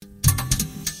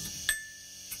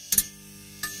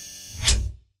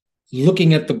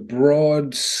looking at the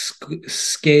broad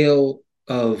scale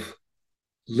of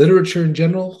literature in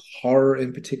general, horror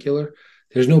in particular,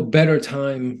 there's no better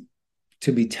time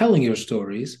to be telling your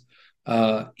stories,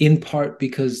 in part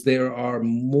because there are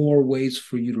more ways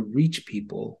for you to reach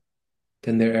people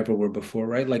than there ever were before,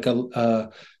 right? I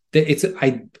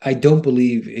don't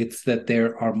believe it's that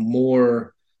there are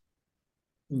more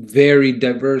very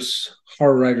diverse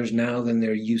horror writers now than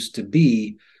there used to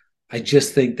be. I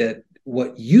just think that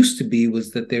what used to be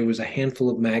was that there was a handful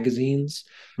of magazines,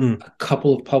 Mm. a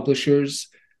couple of publishers,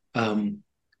 um,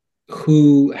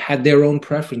 who had their own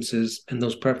preferences, and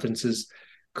those preferences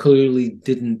clearly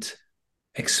didn't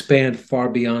expand far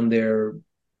beyond their,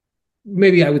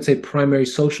 maybe I would say, primary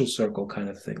social circle kind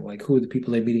of thing. Like, who are the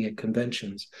people they're meeting at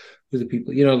conventions? Who are the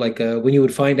people, when you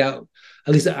would find out,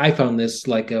 at least I found this,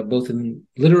 both in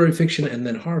literary fiction and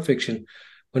then horror fiction,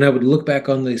 when I would look back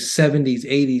on the 70s,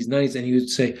 80s, 90s, and you would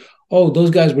say, oh,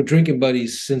 those guys were drinking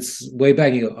buddies since way back.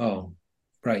 And you go, oh,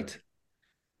 right.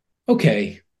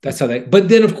 Okay. That's how but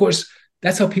then, of course,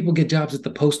 that's how people get jobs at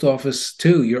the post office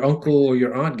too. Your uncle or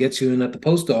your aunt gets you in at the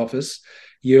post office.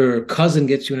 Your cousin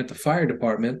gets you in at the fire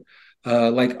department.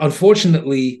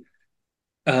 Unfortunately,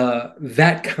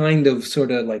 that kind of sort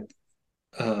of like,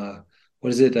 uh, what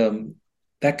is it?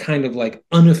 That kind of like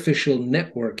unofficial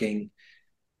networking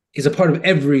is a part of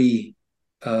every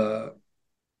uh,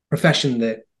 profession,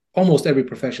 that almost every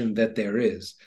profession that there is.